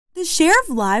The share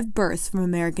of live births from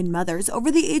American mothers over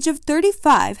the age of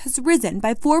 35 has risen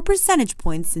by 4 percentage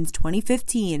points since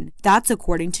 2015. That's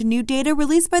according to new data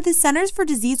released by the Centers for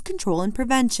Disease Control and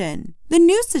Prevention. The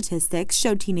new statistics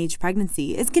show teenage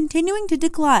pregnancy is continuing to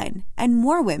decline, and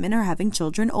more women are having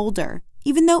children older,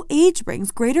 even though age brings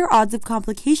greater odds of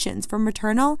complications for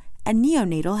maternal and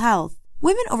neonatal health.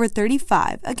 Women over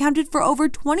 35 accounted for over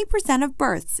 20% of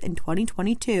births in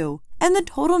 2022, and the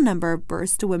total number of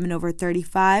births to women over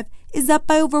 35 is up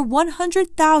by over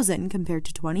 100,000 compared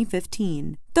to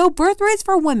 2015. Though birth rates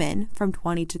for women from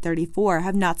 20 to 34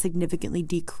 have not significantly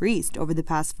decreased over the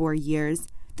past 4 years,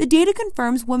 the data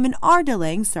confirms women are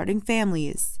delaying starting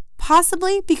families,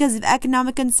 possibly because of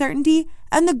economic uncertainty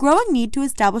and the growing need to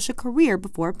establish a career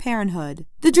before parenthood.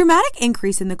 The dramatic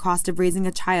increase in the cost of raising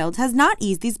a child has not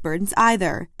eased these burdens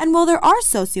either, and while there are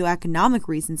socioeconomic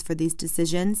reasons for these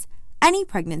decisions, any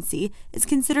pregnancy is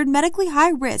considered medically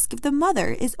high risk if the mother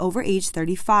is over age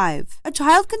 35. A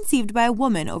child conceived by a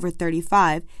woman over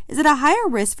 35 is at a higher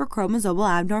risk for chromosomal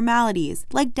abnormalities,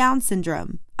 like Down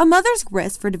syndrome. A mother's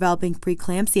risk for developing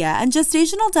preeclampsia and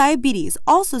gestational diabetes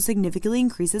also significantly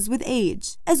increases with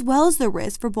age, as well as the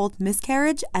risk for both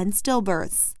miscarriage and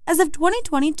stillbirths. As of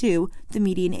 2022, the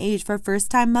median age for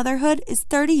first-time motherhood is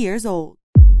 30 years old.